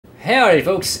Howdy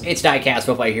folks, it's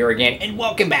DIECAST here again, and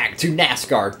welcome back to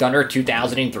Nascar Thunder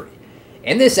 2003.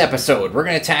 In this episode, we're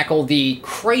going to tackle the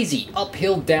crazy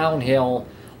uphill-downhill,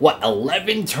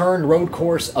 11-turn road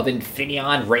course of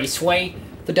Infineon Raceway,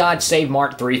 the Dodge Save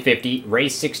Mart 350,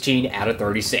 race 16 out of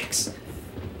 36.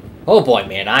 Oh boy,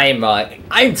 man,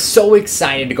 I'm so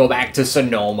excited to go back to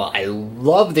Sonoma. I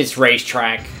love this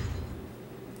racetrack.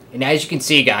 And as you can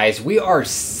see, guys, we are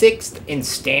 6th in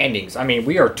standings. I mean,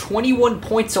 we are 21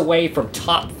 points away from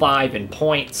top 5 in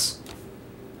points.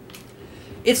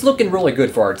 It's looking really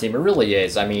good for our team. It really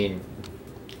is. I mean,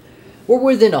 we're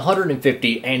within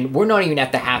 150, and we're not even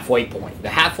at the halfway point. The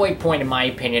halfway point, in my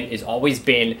opinion, has always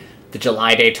been the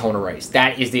July Daytona race.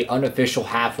 That is the unofficial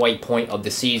halfway point of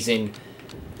the season,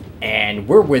 and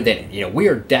we're within it. You know, we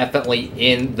are definitely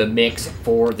in the mix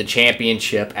for the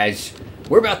championship as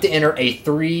we're about to enter a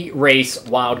 3-race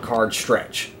wildcard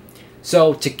stretch.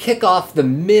 So, to kick off the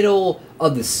middle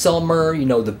of the summer, you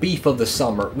know, the beef of the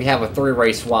summer, we have a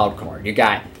 3-race wildcard. You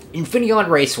got Infineon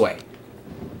Raceway,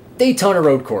 Daytona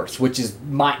Road Course, which is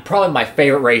probably my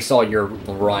favorite race all year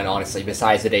run, honestly,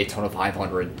 besides the Daytona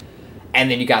 500. And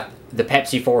then you got the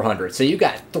Pepsi 400. So, you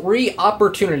got 3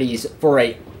 opportunities for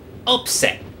a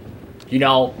upset. You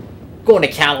know, going to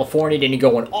California, then you're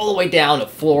going all the way down to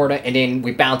Florida, and then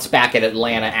we bounce back at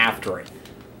Atlanta after it.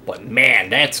 But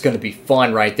man, that's going to be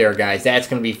fun right there, guys. That's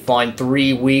going to be fun.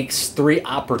 3 weeks, 3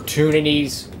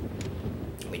 opportunities.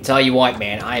 Let me tell you what,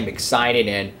 man, I'm excited,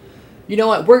 and you know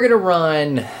what? We're gonna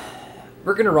run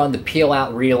the peel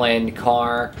out reel in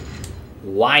car.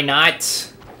 Why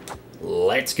not?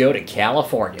 Let's go to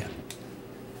California.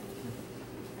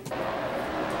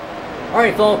 All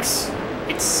right, folks.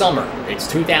 It's summer. It's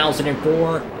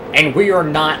 2004, and we are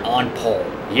not on pole.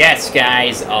 Yes,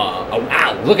 guys. Oh,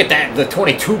 wow, look at that. The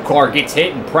 22 car gets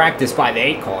hit in practice by the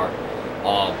 8 car.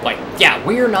 But, yeah,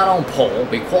 we are not on pole.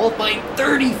 We qualified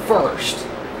 31st.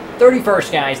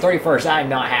 31st, guys. 31st. I'm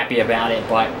not happy about it,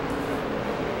 but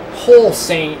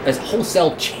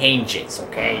wholesale changes,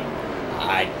 okay?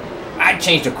 I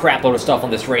changed a crap load of stuff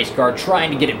on this race car,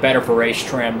 trying to get it better for race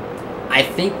trim. I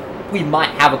think we might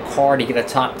have a car to get a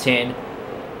top 10.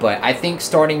 But I think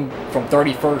starting from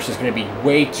 31st is going to be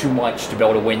way too much to be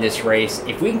able to win this race.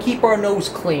 If we can keep our nose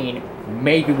clean,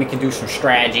 maybe we can do some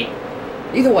strategy.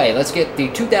 Either way, let's get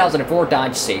the 2004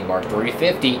 Dodge Save Mart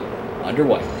 350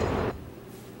 underway.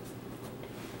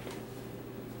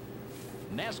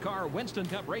 NASCAR Winston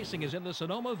Cup Racing is in the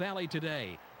Sonoma Valley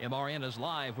today. MRN is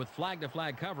live with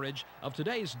flag-to-flag coverage of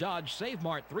today's Dodge Save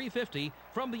Mart 350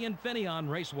 from the Infineon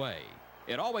Raceway.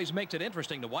 It always makes it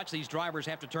interesting to watch these drivers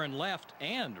have to turn left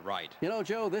and right. You know,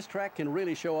 Joe, this track can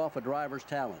really show off a driver's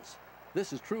talents.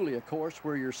 This is truly a course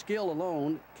where your skill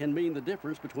alone can mean the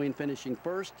difference between finishing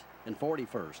 1st and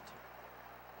 41st.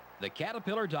 The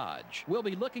Caterpillar Dodge will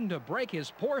be looking to break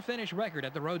his poor finish record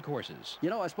at the road courses. You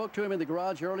know, I spoke to him in the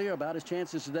garage earlier about his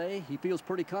chances today. He feels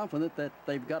pretty confident that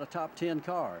they've got a top 10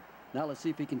 car. Now let's see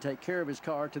if he can take care of his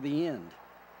car to the end.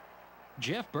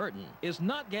 Jeff Burton is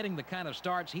not getting the kind of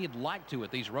starts he'd like to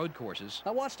at these road courses. I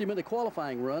watched him in the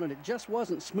qualifying run, and it just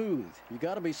wasn't smooth. You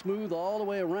got to be smooth all the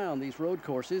way around these road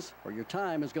courses, or your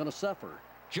time is going to suffer.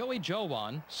 Joey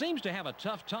Jovan seems to have a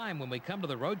tough time when we come to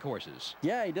the road courses.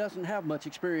 Yeah, he doesn't have much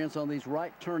experience on these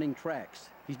right-turning tracks.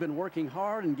 He's been working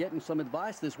hard and getting some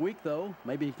advice this week, though.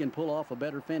 Maybe he can pull off a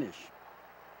better finish.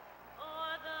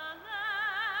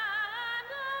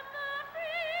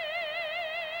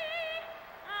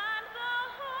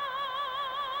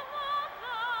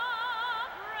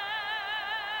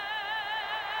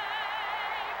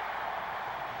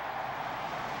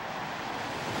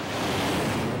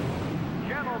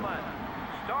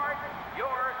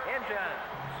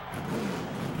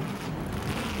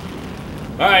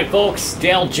 Alright, folks,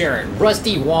 Dale Jarrett,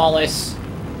 Rusty Wallace,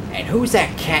 and who's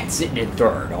that cat sitting in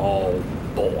 3rd? Oh,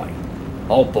 boy.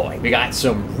 Oh, boy. We got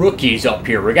some rookies up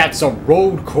here. We got some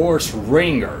road course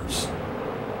ringers.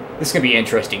 This is going to be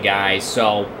interesting, guys.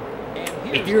 So,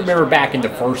 if you remember back in the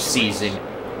first season,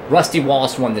 Rusty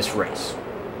Wallace won this race.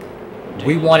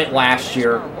 We won it last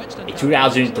year in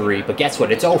 2003, but guess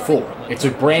what? It's 04. It's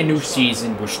a brand new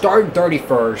season. We're starting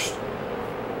 31st.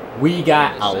 We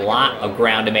got a lot of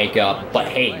ground to make up, but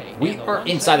hey, we are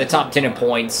inside the top 10 in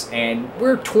points, and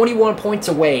we're 21 points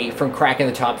away from cracking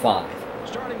the top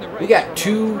 5. We got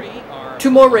two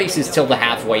more races till the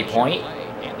halfway point.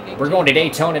 We're going to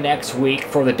Daytona next week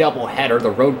for the doubleheader,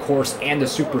 the road course and the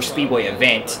super speedway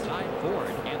event.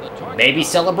 Maybe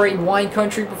celebrating wine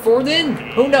country before then?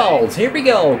 Who knows? Here we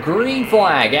go, green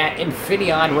flag at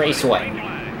Infineon Raceway.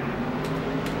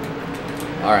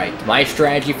 Alright, my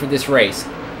strategy for this race.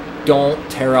 Don't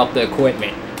tear up the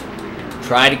equipment.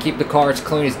 Try to keep the car as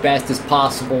clean as best as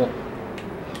possible.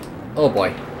 Oh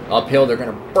boy. Uphill, they're going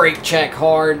to brake check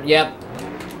hard. Yep.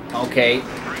 Okay.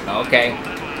 Okay.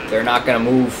 They're not going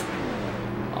to move.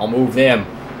 I'll move them.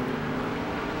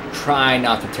 Try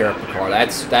not to tear up the car.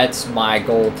 That's my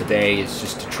goal today, is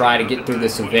just to try to get through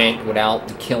this event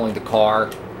without killing the car. A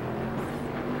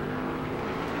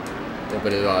little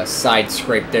bit of a side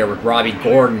scrape there with Robbie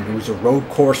Gordon, who's a road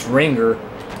course ringer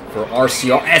for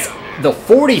RCR. As the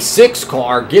 46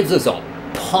 car gives us a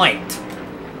pint.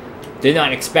 Did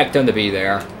not expect him to be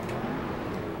there.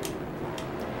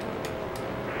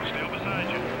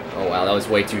 Oh wow, that was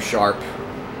way too sharp.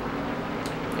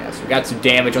 Yeah, so we got some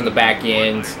damage on the back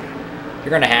end. You're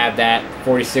going to have that.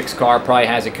 46 car probably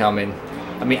has it coming.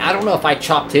 I mean, I don't know if I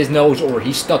chopped his nose or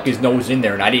he stuck his nose in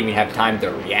there and I didn't even have time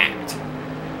to react.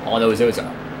 All I know is it was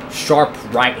a sharp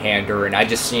right-hander and I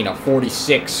just seen a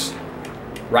 46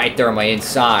 right there on my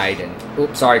inside. And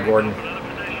oops, sorry, Gordon.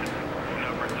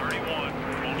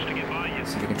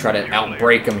 See if we can try to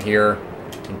out-brake him here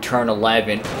in turn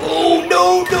 11. Oh,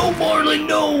 no, no, Marlon,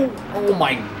 no! Oh,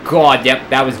 my God. Yep,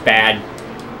 that was bad.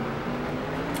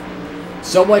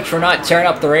 So much for not tearing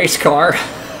up the race car.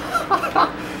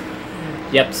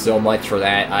 Yep, so much for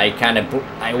that.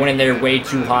 I went in there way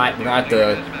too hot. We're going to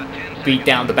have to beat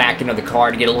down the back end of the car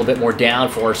to get a little bit more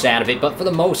downforce out of it. But for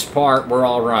the most part, we're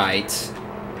all right.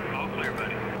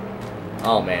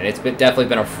 Oh, man, it's definitely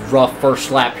been a rough first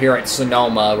lap here at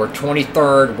Sonoma. We're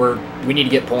 23rd. We need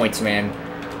to get points, man.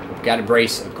 We've got to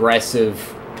brace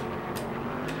aggressive.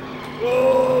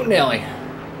 Oh, Nelly.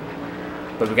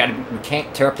 But we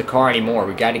can't tear up the car anymore.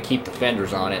 We got to keep the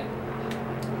fenders on it.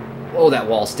 Oh, that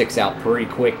wall sticks out pretty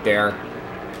quick there.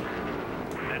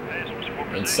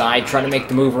 Inside, trying to make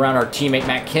the move around our teammate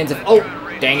Matt Kenseth. Oh,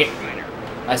 dang it.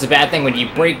 That's a bad thing. When you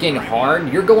break in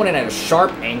hard, you're going in at a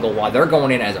sharp angle while they're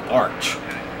going in as an arch.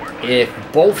 If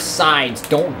both sides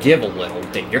don't give a little,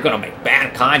 then you're going to make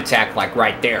bad contact like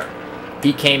right there.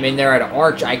 He came in there at an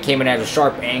arch. I came in at a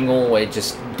sharp angle. It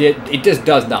just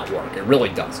does not work. It really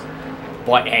doesn't.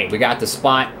 But hey, we got the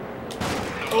spot.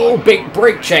 Oh, big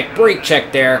brake check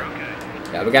there.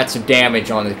 Yeah, we got some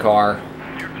damage on the car.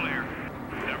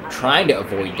 Trying to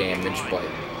avoid damage, but...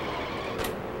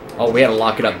 Oh, we had to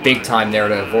lock it up big time there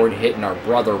to avoid hitting our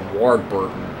brother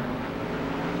Warburton.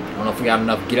 I don't know if we got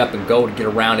enough get up and go to get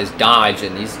around his Dodge,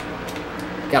 and he's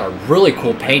got a really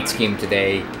cool paint scheme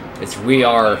today, as we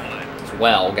are as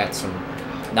well. Got some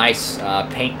nice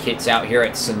paint kits out here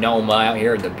at Sonoma, out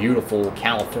here in the beautiful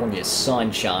California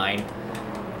sunshine.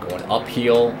 Going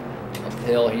uphill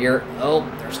here. Oh,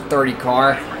 there's 30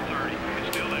 car.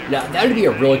 Now, that would be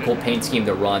a really cool paint scheme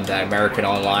to run, that American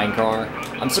Online car.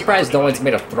 I'm surprised no one's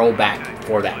made a throwback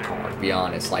for that car, to be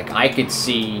honest. Like, I could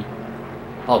see...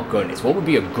 Oh, goodness. What would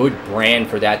be a good brand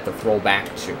for that to throw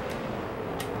back to?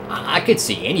 I could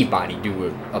see anybody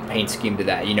do a paint scheme to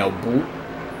that. You know,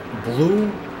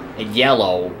 blue and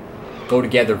yellow go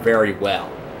together very well.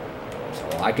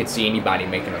 So I could see anybody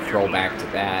making a throwback to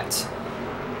that.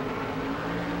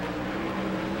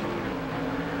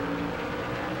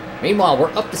 Meanwhile,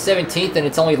 we're up to 17th and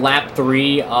it's only lap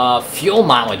 3. Fuel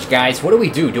mileage, guys. What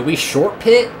do? Do we short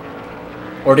pit?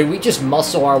 Or do we just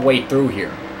muscle our way through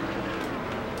here?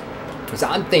 Because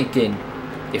I'm thinking,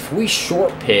 if we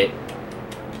short pit,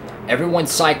 everyone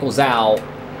cycles out.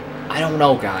 I don't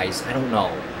know, guys. I don't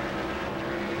know.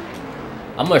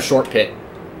 I'm going to short pit.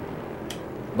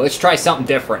 But let's try something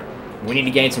different. We need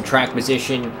to gain some track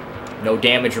position. No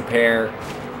damage repair.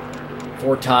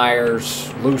 4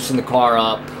 tires. Loosen the car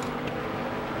up.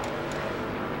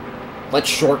 Let's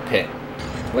short pit.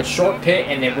 Let's short pit,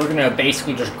 and then we're going to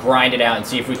basically just grind it out and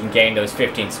see if we can gain those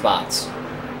 15 spots.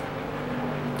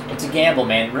 It's a gamble,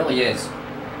 man. It really is.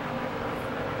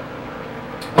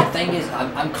 The thing is,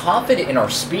 I'm confident in our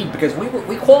speed because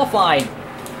we qualified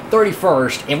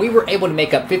 31st, and we were able to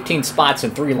make up 15 spots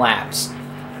in 3 laps.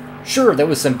 Sure, there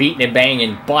was some beating and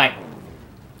banging, but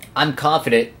I'm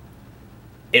confident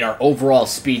in our overall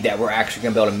speed that we're actually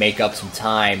going to be able to make up some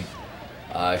time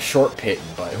short pitting.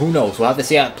 But who knows? We'll have to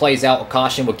see how it plays out.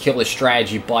 Caution would kill his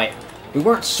strategy, but we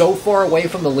weren't so far away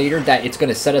from the leader that it's going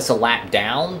to set us a lap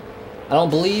down, I don't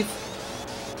believe.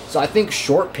 So I think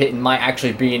short pitting might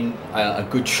actually be a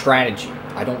good strategy.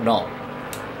 I don't know.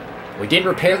 We didn't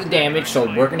repair the damage, so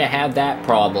we're going to have that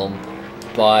problem.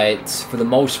 But for the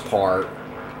most part,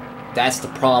 that's the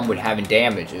problem with having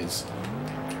damage is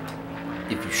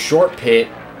if you short pit,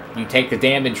 you take the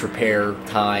damage repair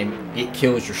time, it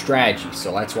kills your strategy.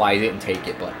 So that's why I didn't take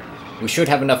it. But we should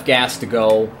have enough gas to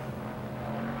go.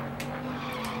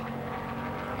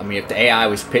 I mean, if the AI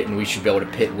was pitting, we should be able to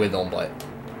pit with them. But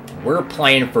we're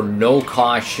playing for no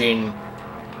caution.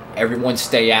 everyone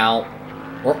stay out.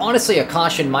 Or honestly, a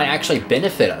caution might actually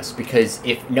benefit us, because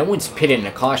if no one's pitted and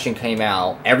a caution came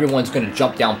out, everyone's going to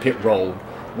jump down pit road.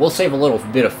 We'll save a little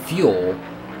bit of fuel,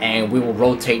 and we will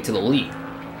rotate to the lead.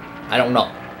 I don't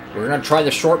know. We're going to try the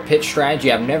short pit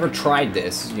strategy. I've never tried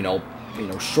this, you know,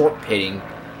 short pitting.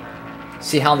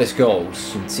 See how this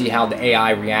goes, and see how the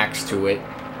AI reacts to it.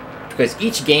 Because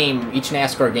each game, each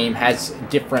NASCAR game has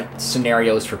different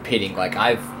scenarios for pitting. Like,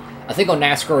 I think on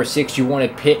NASCAR 6, you want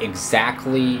to pit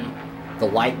exactly the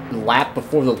lap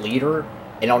before the leader,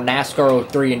 and on NASCAR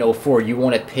 03 and 04 you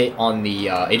want to pit on the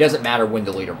it doesn't matter when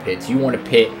the leader pits, you want to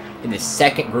pit in the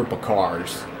second group of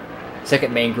cars,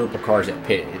 second main group of cars that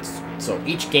pit. So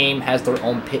each game has their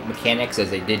own pit mechanics, as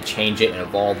they did change it and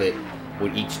evolve it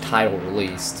with each title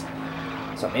released.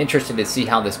 So I'm interested to see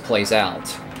how this plays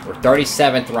out. We're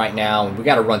 37th right now, and we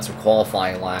got to run some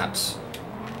qualifying laps.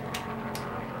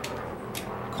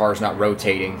 Car's not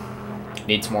rotating,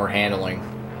 needs more handling.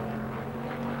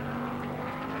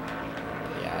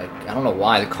 I don't know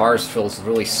why the car feels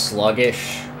really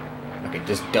sluggish. Like it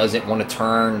just doesn't want to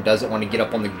turn, doesn't want to get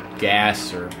up on the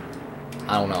gas, or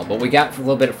I don't know. But we got a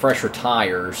little bit of fresher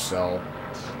tires, so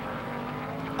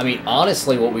I mean,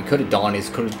 honestly, what we could have done is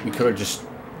we could have just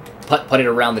put it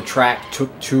around the track,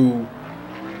 took two.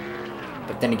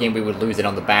 But then again, we would lose it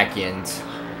on the back end.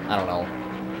 I don't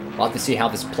know. We'll have to see how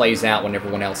this plays out when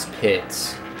everyone else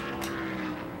pits.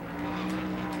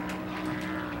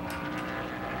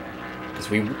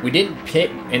 We didn't pit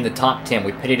in the top 10.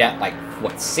 We pitted at, like,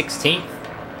 what, 16th?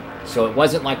 So it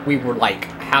wasn't like we were, like,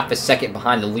 half a second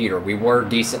behind the leader. We were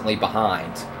decently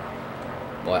behind.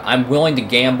 But I'm willing to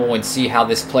gamble and see how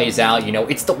this plays out. You know,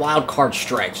 it's the wild card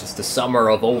stretch. It's the summer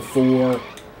of 04.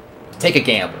 Take a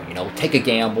gamble, you know. Take a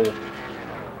gamble.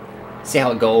 See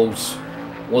how it goes.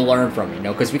 We'll learn from it, you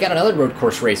know. Because we got another road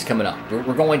course race coming up.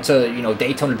 We're going to, you know,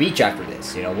 Daytona Beach after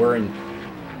this. You know, we're in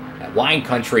wine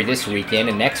country this weekend,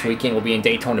 and next weekend we'll be in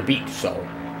Daytona Beach. So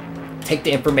take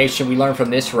the information we learned from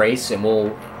this race, and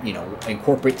we'll, you know,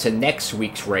 incorporate to next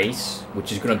week's race,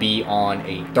 which is going to be on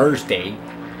a Thursday,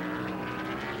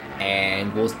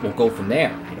 and we'll go from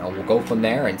there. You know, we'll go from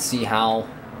there and see how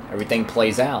everything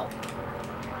plays out.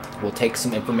 We'll take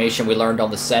some information we learned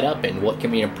on the setup and what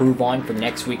can we improve on for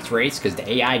next week's race, because the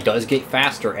AI does get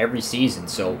faster every season,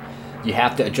 so you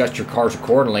have to adjust your cars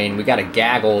accordingly. And we got a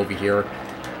gaggle over here.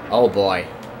 Oh boy.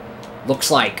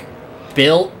 Looks like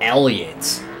Bill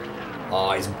Elliott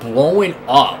is blowing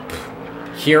up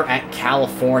here at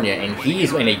California, and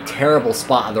he's in a terrible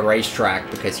spot on the racetrack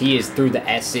because he is through the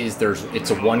S's.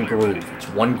 It's a one groove. It's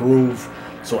one groove,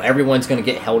 so everyone's going to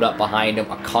get held up behind him.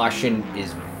 A caution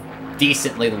is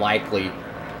decently likely,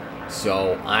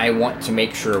 so I want to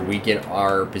make sure we get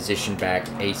our position back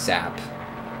ASAP.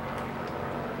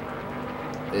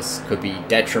 This could be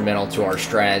detrimental to our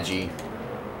strategy.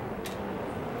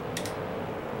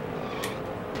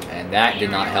 And that did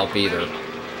not help either.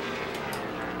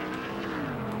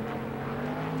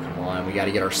 Come on, we got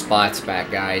to get our spots back,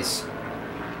 guys.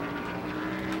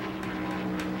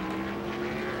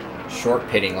 Short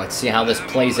pitting. Let's see how this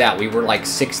plays out. We were like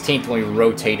 16th when we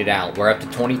rotated out. We're up to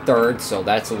 23rd, so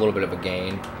that's a little bit of a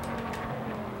gain.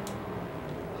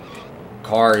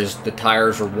 Cars, the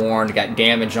tires are worn, got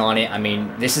damage on it. I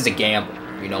mean, this is a gamble.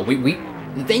 You know,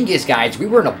 the thing is, guys, we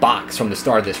were in a box from the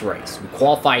start of this race. We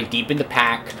qualified deep in the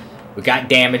pack. We got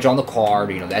damage on the car.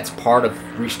 You know, that's part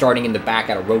of restarting in the back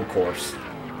at a road course.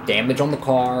 Damage on the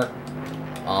car.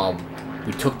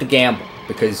 We took the gamble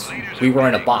because we were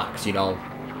in a box, you know.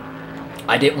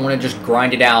 I didn't want to just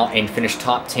grind it out and finish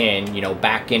top 10, you know,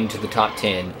 back into the top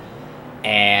 10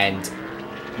 and,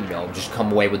 you know, just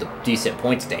come away with a decent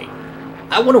point state.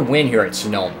 I want to win here at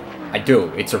Sonoma. I do.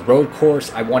 It's a road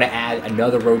course. I want to add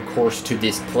another road course to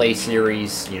this play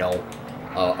series, you know,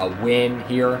 a win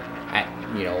here at,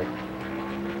 you know,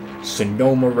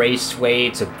 Sonoma Raceway.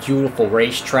 It's a beautiful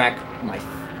racetrack.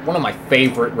 One of my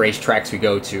favorite racetracks we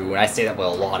go to, and I say that with a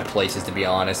lot of places, to be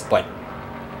honest, but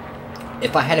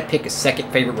if I had to pick a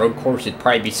second favorite road course, it'd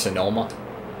probably be Sonoma.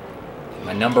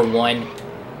 My number one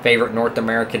favorite North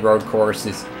American road course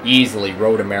is easily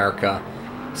Road America.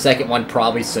 Second one,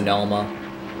 probably Sonoma.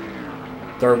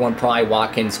 Third one, probably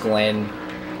Watkins Glen.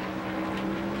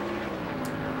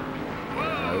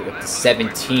 Up to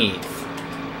 17th.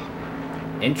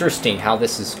 Interesting how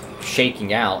this is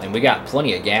shaking out, and we got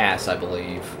plenty of gas, I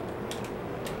believe.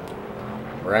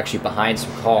 We're actually behind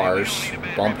some cars.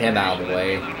 Bump him out of the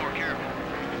way.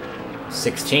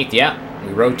 16th, yeah.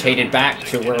 We rotated back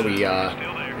to where we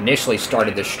initially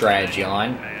started this strategy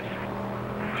on.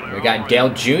 We got Dale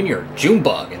Jr.,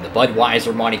 Junebug, and the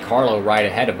Budweiser Monte Carlo right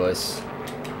ahead of us.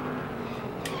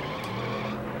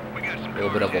 A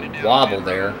little bit of a wobble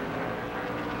there.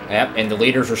 Yep, and the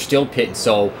leaders are still pitting.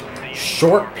 So,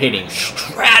 short pitting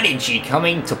strategy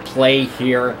coming to play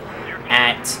here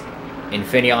at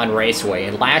Infineon Raceway.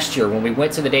 And last year, when we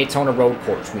went to the Daytona Road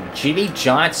Course, when Jimmy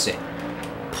Johnson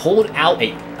pulled out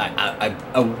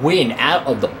a win out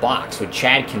of the box with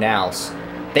Chad Canals,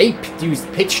 they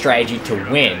used pitch strategy to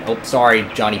win. Oh, sorry,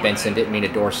 Johnny Benson. Didn't mean to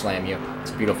door slam you.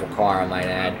 It's a beautiful car, I might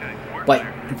add. But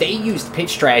they used pitch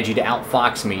strategy to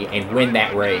outfox me and win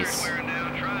that race.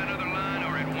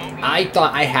 I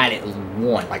thought I had it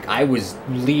won. Like, I was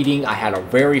leading. I had a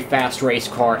very fast race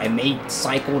car, and they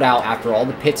cycled out after all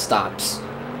the pit stops.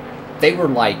 They were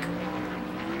like,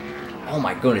 oh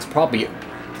my goodness, probably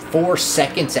 4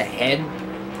 seconds ahead.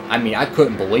 I mean, I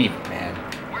couldn't believe it, man.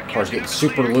 Car's getting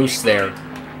super loose there.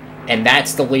 And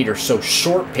that's the leader. So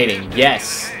short pitting,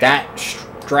 yes, that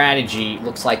strategy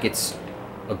looks like it's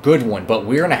a good one, but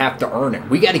we're going to have to earn it.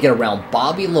 We got to get around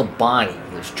Bobby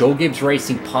Labonte. There's Joe Gibbs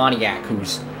Racing Pontiac,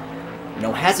 who's, you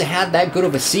know, hasn't had that good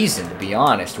of a season, to be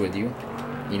honest with you.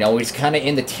 You know, he's kind of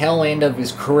in the tail end of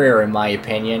his career, in my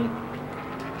opinion.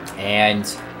 And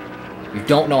you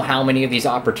don't know how many of these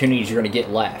opportunities you're going to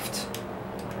get left.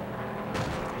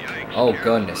 Oh,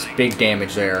 goodness. Big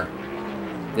damage there.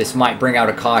 This might bring out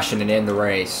a caution and end the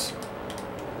race.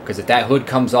 Because if that hood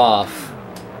comes off,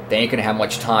 they ain't going to have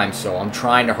much time. So I'm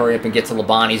trying to hurry up and get to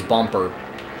Labonte's bumper.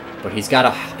 But he's got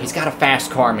a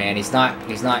fast car, man. He's not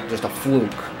just a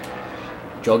fluke.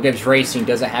 Joe Gibbs Racing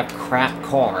doesn't have crap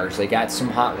cars. They got some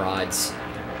hot rods.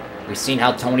 We've seen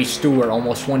how Tony Stewart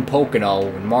almost won Pocono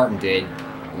when Martin did.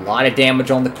 A lot of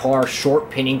damage on the car. Short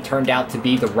pinning turned out to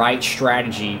be the right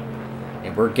strategy.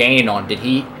 And we're gaining on. Did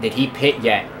he pit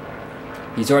yet?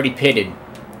 He's already pitted.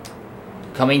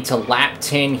 Coming to lap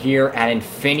 10 here at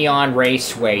Infineon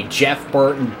Raceway. Jeff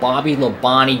Burton, Bobby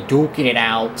Labonte duking it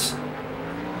out.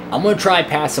 I'm going to try to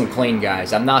pass him clean,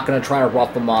 guys. I'm not going to try to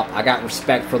rough him up. I got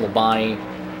respect for Labonte.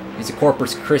 He's a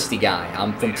Corpus Christi guy.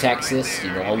 I'm from Texas.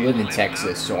 You know, I live in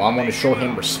Texas. So I'm going to show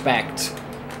him respect.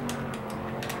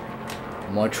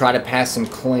 I'm going to try to pass him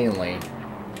cleanly.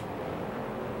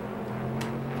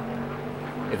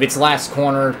 If it's last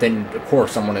corner, then of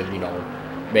course I'm going to, you know,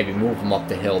 maybe move him up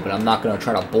the hill. But I'm not going to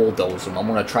try to bulldoze him. I'm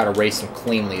going to try to race him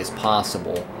cleanly as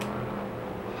possible.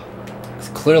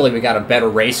 Clearly we got a better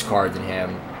race car than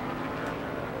him.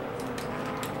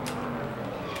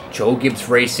 Joe Gibbs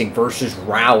Racing versus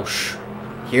Roush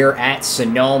here at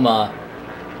Sonoma.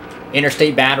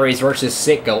 Interstate Batteries versus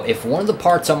Citgo. If one of the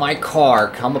parts on my car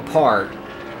come apart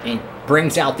and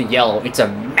brings out the yellow, it's a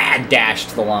mad dash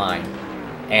to the line.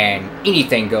 And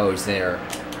anything goes there.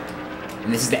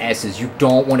 And this is the S's. You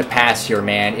don't want to pass here,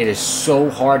 man. It is so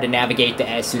hard to navigate the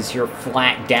S's here.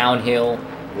 Flat downhill.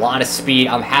 A lot of speed.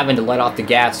 I'm having to let off the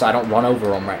gas so I don't run over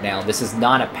them right now. This is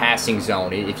not a passing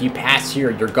zone. If you pass here,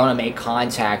 you're going to make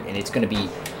contact, and it's going to be,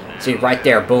 see, right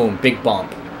there, boom, big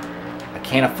bump. I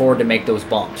can't afford to make those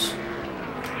bumps.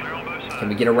 Can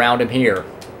we get around him here?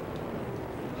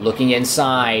 Looking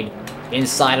inside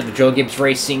of the Joe Gibbs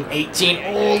Racing 18.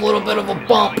 Oh, a little bit of a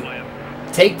bump.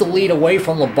 Take the lead away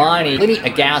from Labonte. Plenty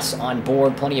of gas on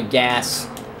board, plenty of gas.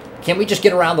 Can we just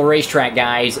get around the racetrack,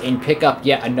 guys, and pick up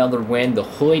yet another win? The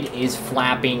hood is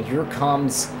flapping. Here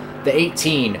comes the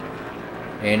 18.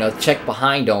 And a check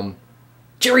behind him.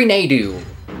 Jerry Nadeau,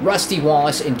 Rusty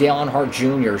Wallace, and Dale Earnhardt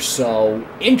Jr. So,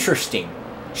 interesting.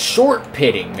 Short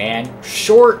pitting, man.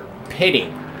 Short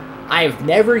pitting. I have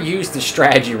never used the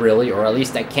strategy, really, or at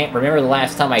least I can't remember the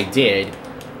last time I did.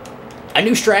 A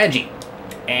new strategy.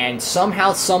 And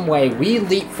somehow, someway, we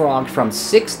leapfrogged from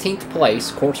 16th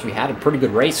place. Of course, we had a pretty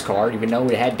good race car, even though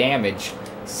it had damage.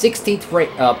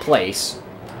 16th place.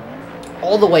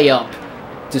 All the way up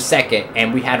to second,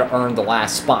 and we had to earn the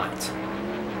last spot.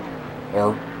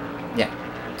 Or, yeah.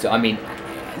 So, I mean,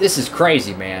 this is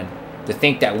crazy, man. To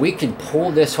think that we can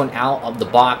pull this one out of the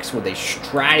box with a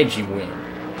strategy win.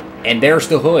 And there's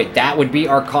the hood. That would be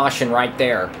our caution right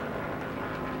there.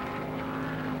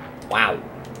 Wow.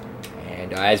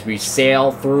 And as we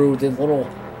sail through the little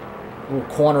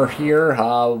corner here,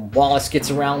 Wallace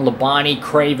gets around Labonte.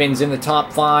 Craven's in the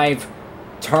top 5.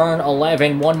 Turn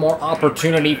 11. One more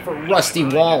opportunity for Rusty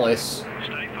Wallace.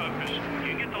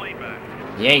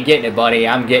 You ain't getting it, buddy.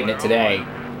 I'm getting it today.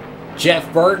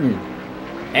 Jeff Burton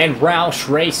and Roush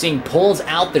Racing pulls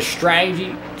out the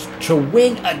strategy to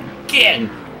win again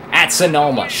at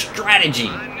Sonoma. Strategy.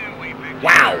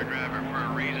 Wow.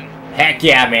 Heck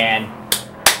yeah, man.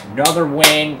 Another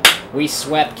win. We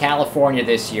swept California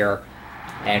this year.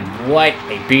 And what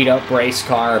a beat-up race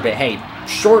car. But hey,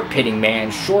 short pitting,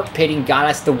 man. Short pitting got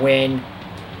us the win.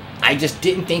 I I just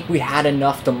didn't think we had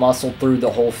enough to muscle through the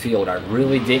whole field. I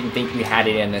really didn't think we had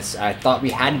it in this. I thought we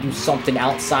had to do something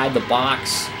outside the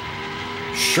box.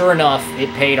 Sure enough, it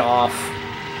paid off.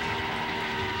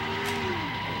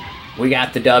 We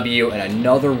got the W and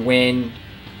another win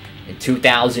in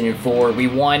 2004. We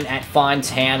won at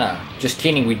Fontana. Just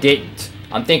kidding, we didn't.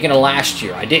 I'm thinking of last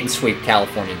year. I didn't sweep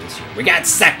California this year. We got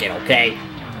second, okay?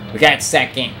 We got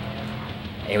second.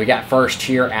 And we got first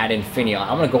here at Infineon.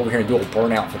 I'm going to go over here and do a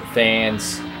burnout for the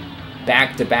fans.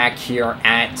 Back-to-back here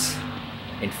at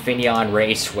Infineon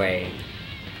Raceway.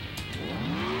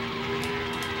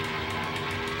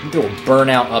 Do a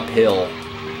burnout uphill.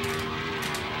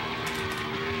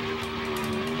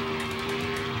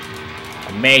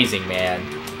 Amazing, man.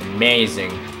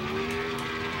 Amazing.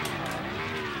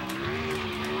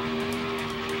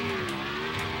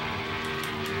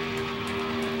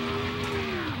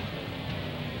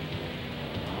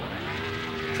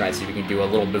 Try to see if we can do a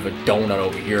little bit of a donut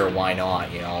over here. Why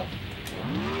not, you know?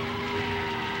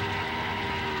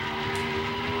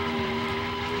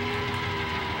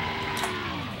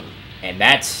 And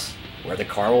that's where the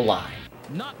car will lie.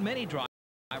 Not many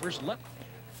drivers left.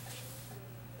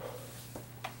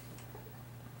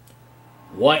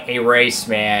 What a race,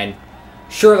 man.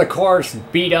 Sure, the car's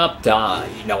beat up to,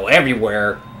 you know,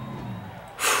 everywhere.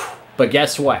 But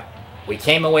guess what? We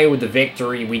came away with the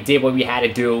victory. We did what we had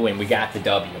to do, and we got the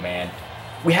W, man.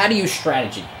 We had to use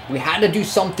strategy. We had to do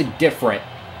something different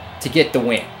to get the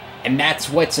win. And that's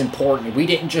what's important. We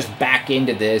didn't just back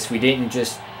into this. We didn't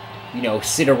just, you know,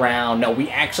 sit around. No, we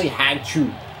actually had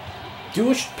to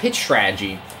do a pit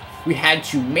strategy. We had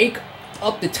to make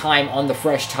up the time on the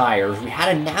fresh tires. We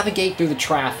had to navigate through the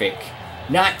traffic,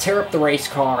 not tear up the race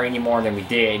car any more than we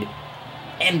did,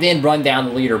 and then run down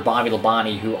the leader, Bobby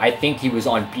Labonte, who I think he was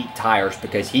on beat tires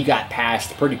because he got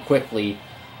passed pretty quickly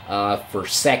for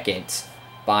second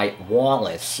by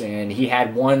Wallace, and he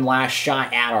had one last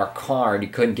shot at our car and he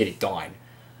couldn't get it done.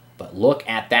 But look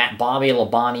at that. Bobby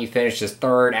Labonte finishes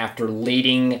third after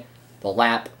leading the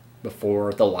lap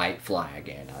before the white flag.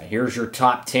 And here's your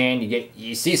top 10.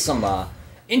 You see some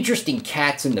interesting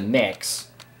cats in the mix.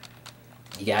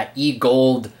 You got E.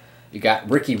 Gold, you got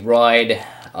Ricky Rudd,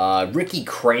 Ricky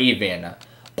Craven,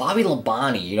 Bobby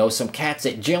Labonte, you know, some cats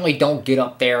that generally don't get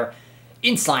up there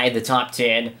inside the top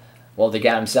 10. Well, they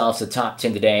got themselves the top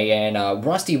 10 today, and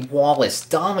Rusty Wallace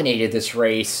dominated this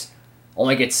race.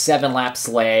 Only gets 7 laps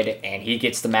led, and he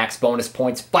gets the max bonus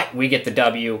points, but we get the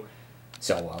W.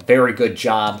 So, very good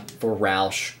job for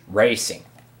Roush Racing.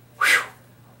 Whew.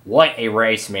 What a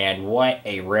race, man. What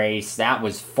a race. That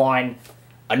was fun.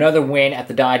 Another win at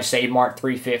the Dodge Save Mart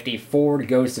 350. Ford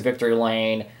goes to victory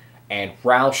lane, and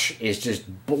Roush is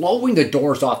just blowing the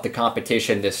doors off the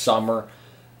competition this summer.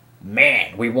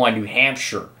 Man, we won New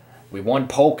Hampshire. We won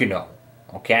Pocono.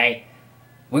 Okay?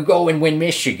 We go and win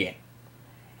Michigan.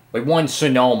 We won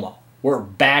Sonoma. We're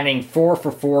batting 4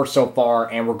 for 4 so far,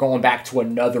 and we're going back to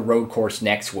another road course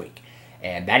next week.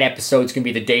 And that episode's going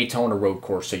to be the Daytona road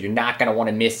course, so you're not going to want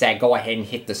to miss that. Go ahead and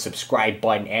hit the subscribe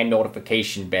button and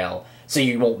notification bell so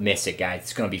you won't miss it, guys.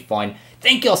 It's going to be fun.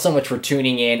 Thank you all so much for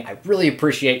tuning in. I really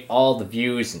appreciate all the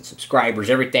views and subscribers,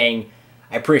 everything.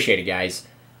 I appreciate it, guys.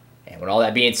 And with all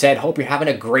that being said, hope you're having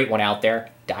a great one out there.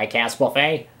 DIECAST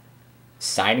Buffet,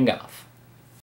 signing off.